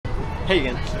Hey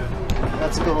again.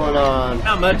 What's going on?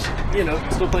 Not much. You know,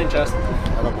 still playing chess.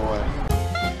 Oh boy.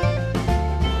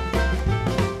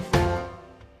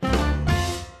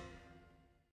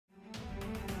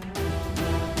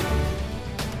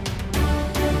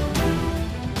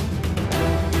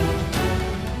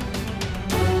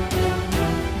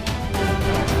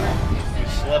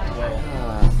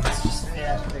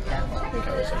 I think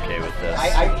I was okay with this.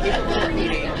 I keep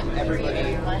meeting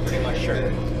everybody pretty much sure.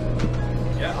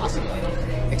 Yeah. Awesome.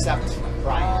 Except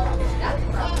Brian. Yeah.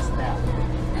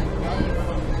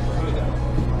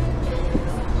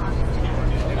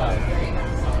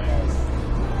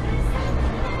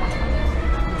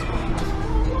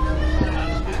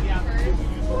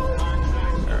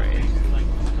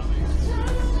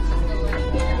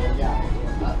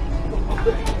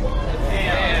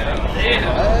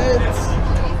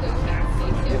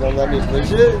 Don't let me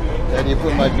push it, and you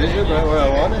put my vision right where I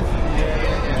want it.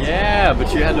 Yeah,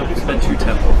 but you had to spend 2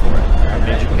 tempo for it. I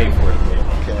made you pay for it.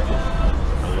 Okay.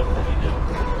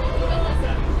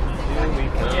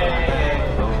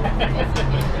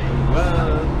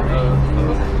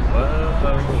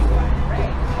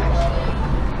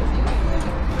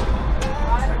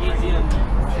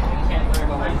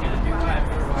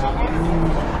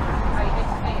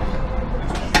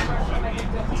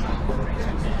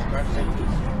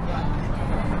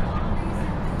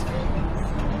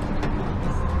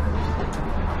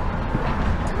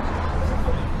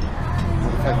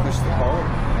 If I push the call,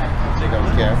 they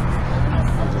don't care.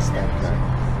 I'll just stand there.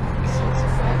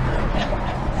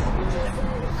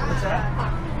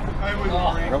 I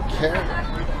don't care.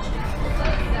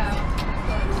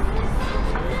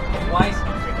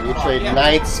 You trade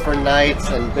knights for knights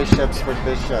and bishops for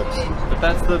bishops. But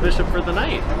that's the bishop for the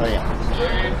knight. Oh yeah.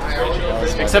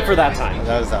 Except for that time.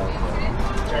 That was out.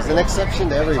 There's an exception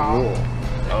to every rule.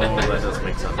 Oh, that does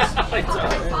make sense.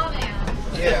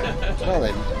 No,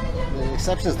 the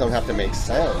exceptions don't have to make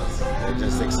sense. They're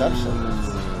just exceptions.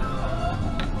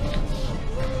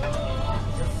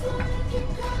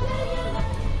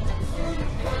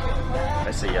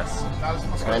 I say yes.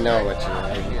 I know what you.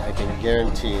 I can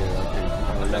guarantee you. I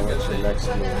know what your next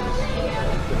move is.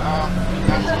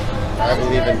 I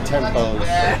believe in tempos.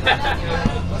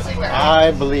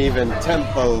 I believe in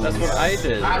tempos. That's what I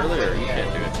did earlier. You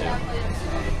can't do it too.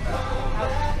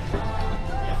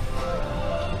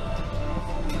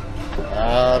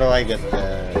 How do I get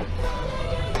there?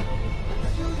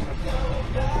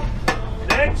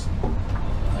 Next.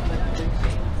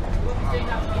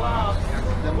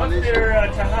 Look there,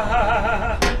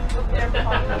 ta-ha-ha-ha-ha.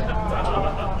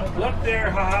 Look there,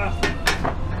 ha-ha.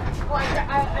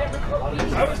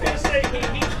 I was going to say,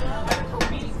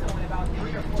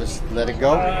 Just let it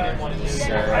go.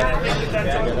 Sir. I didn't think that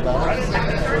Forget about I it. didn't think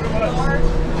that very much.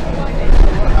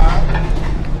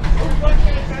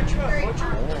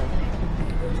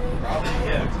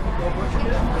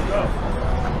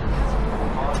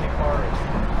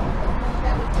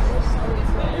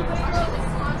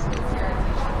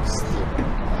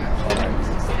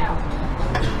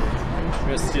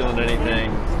 I'm not stealing anything.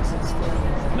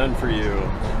 None for you.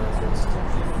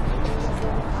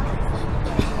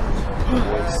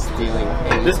 Stealing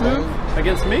This move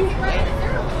against me?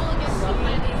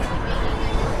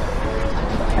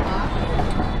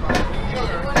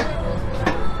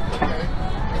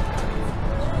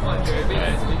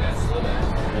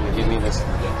 Gonna give me this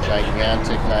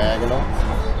gigantic diagonal.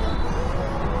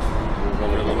 You're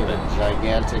gonna give me the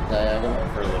gigantic diagonal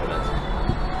For a little bit.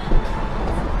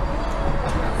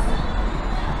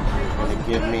 You're gonna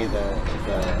give me the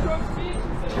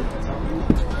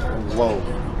whoa.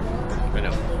 I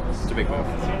know. It's a big move.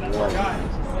 Whoa.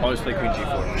 Always play Queen G4.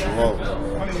 Whoa.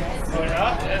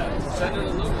 Send it to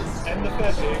Lewis. And the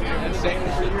fifth. And the same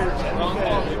for yours. And the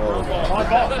fifth. Whoa. On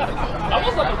ball. I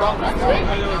was on the wrong one.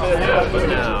 Yeah, but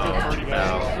now.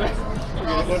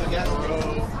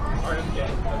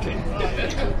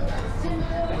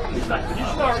 He's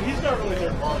not really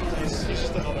their part. He's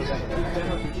just another guy.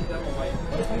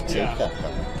 Take that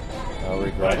one. I'll I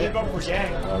regret did it. vote for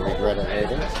Yang. I'll regret it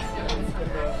later.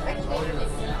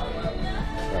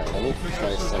 Alright, let me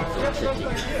try something tricky.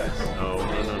 No,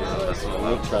 that's not Let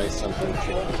allowed. me try something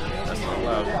tricky. That's not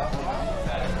allowed.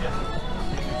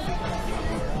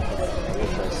 Let me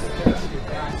try something tricky.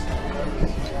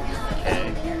 Okay.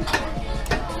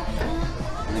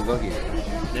 You go here.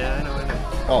 Yeah, I know.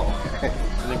 Oh.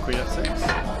 And then Queen F6.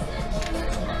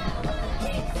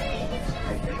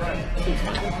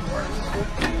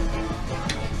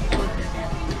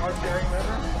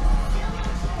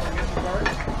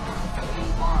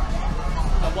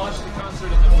 I watched the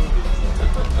concert in the movie.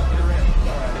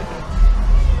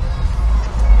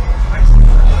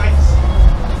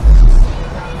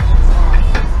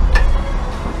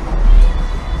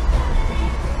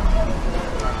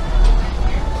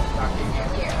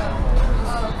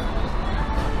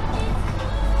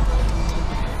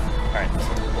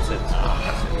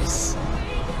 Peace.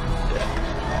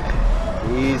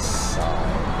 Peace.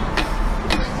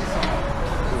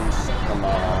 Come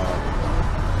on.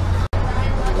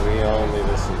 We only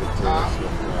listen to Taylor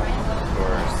Swift now, of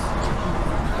course.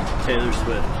 Taylor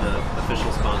Swift, the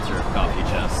official sponsor of Coffee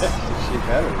Chest. She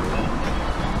better be.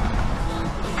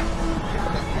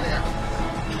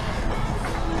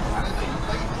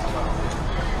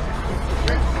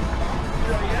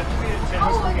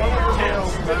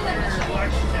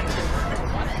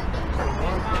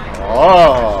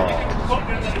 Oh!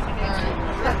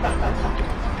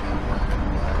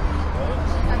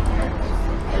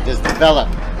 I just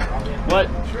developed. What?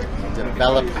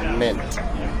 Development.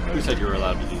 Who said you were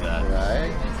allowed to do that?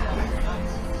 Right?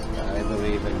 I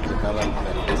believe in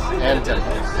development and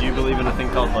tempo. Do you believe in a thing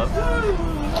called love?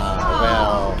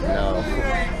 Well, no.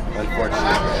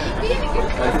 Unfortunately.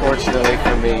 Unfortunately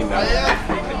for me, no.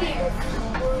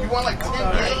 You want like 10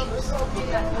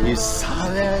 games? You saw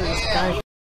that? This guy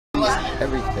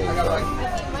everything.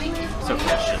 So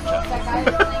shit, Jeff.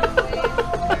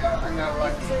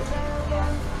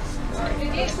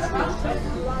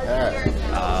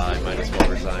 I might as well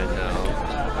resign now.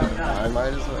 I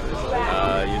might as well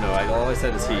resign. You know, all I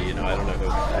said is he. You know, I don't know who.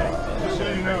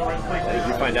 If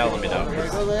you find out, let me know.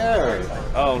 Go there.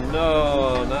 Oh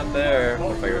no, not there.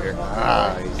 What if I go here?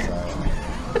 Ah, he's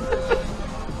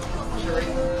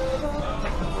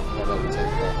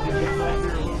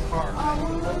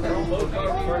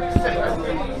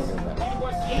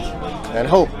and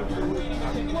hope.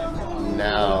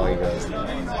 Now he goes.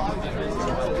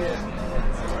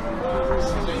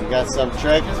 You got some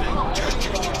trick?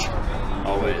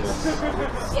 Always.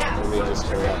 Let me just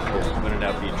go up here. When it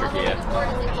out be tricky yet?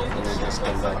 Let me just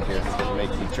come back here and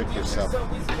make you trick yourself.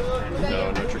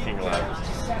 No, no tricking allowed.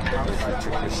 Make you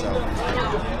trick yourself.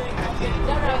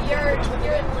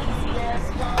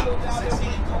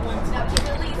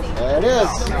 There it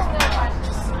is.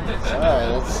 Alright,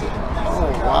 let's see.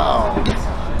 Oh, wow.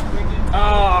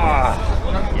 Ah!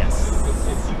 Yes.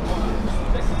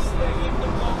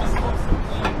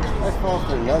 I fall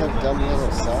for another dumb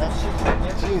little sash.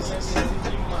 Jesus.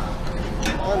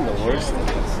 I'm the worst at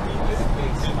this.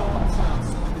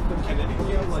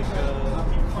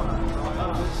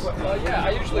 Yeah, I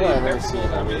usually. Oh, I've never seen that.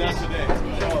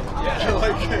 Yeah,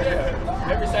 like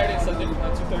every Saturday and Sunday,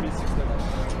 2:30,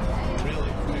 6:30.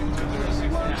 Really? 2:30,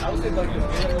 6:30. Yeah, I would say like the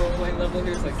minimum playing level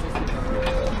here is like 60.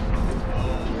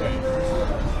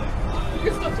 You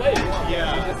can still play.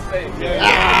 Yeah. You just stay. Ah!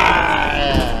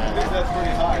 That's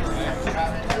pretty high,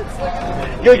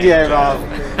 right? Good game, Rob.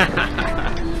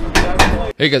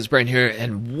 Hey guys, Brian here,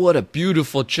 and what a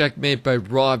beautiful checkmate by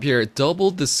Rob here.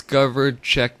 Double discovered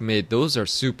checkmate. Those are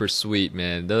super sweet,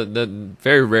 man. The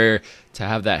very rare to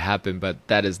have that happen, but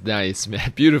that is nice,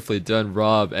 man. Beautifully done,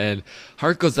 Rob. And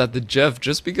heart goes out to Jeff,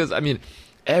 just because, I mean,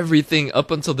 everything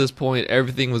up until this point,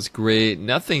 everything was great.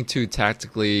 Nothing too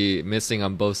tactically missing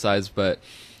on both sides, but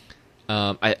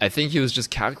I think he was just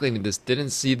calculating this.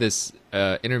 Didn't see this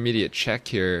intermediate check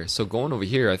here. So going over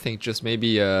here, I think just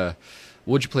maybe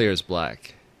would you play as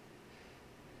black?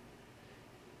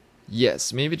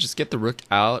 Yes, maybe just get the rook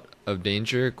out of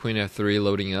danger. Queen f3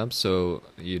 loading up, so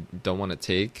you don't want to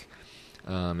take.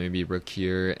 Maybe rook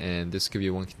here, and this could be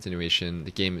one continuation.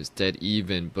 The game is dead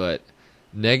even, but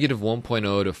negative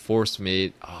 1.0 to force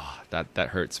mate. Oh, that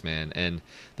hurts, man. And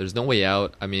there's no way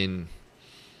out. I mean,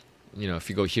 you know, if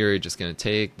you go here, you're just gonna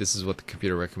take. This is what the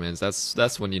computer recommends.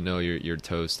 That's when you know you're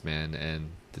toast, man.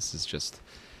 And this is just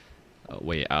a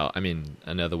way out. I mean,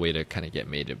 another way to kind of get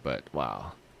mated, but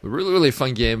wow. A really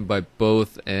fun game by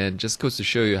both, and just goes to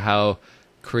show you how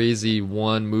crazy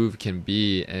one move can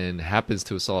be, and happens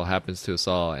to us all,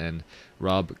 and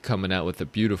Rob coming out with a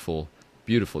beautiful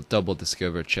double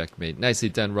discover checkmate. Nicely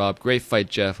done, Rob. Great fight,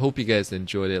 Jeff. Hope you guys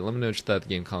enjoyed it. Let me know what you thought of the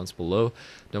game, comments below.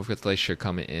 Don't forget to like, share,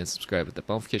 comment, and subscribe with the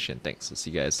notification. Thanks. I'll see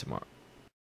you guys tomorrow.